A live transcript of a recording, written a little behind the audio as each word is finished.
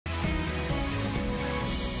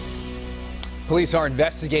Police are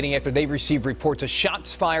investigating after they received reports of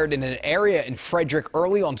shots fired in an area in Frederick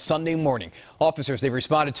early on Sunday morning. Officers, they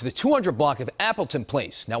responded to the 200 block of Appleton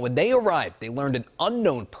Place. Now, when they arrived, they learned an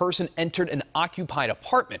unknown person entered an occupied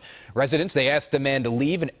apartment. Residents, they asked the man to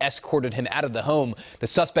leave and escorted him out of the home. The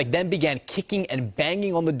suspect then began kicking and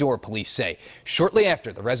banging on the door, police say. Shortly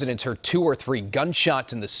after, the residents heard 2 or 3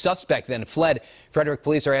 gunshots and the suspect then fled. Frederick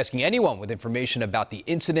police are asking anyone with information about the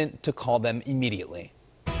incident to call them immediately.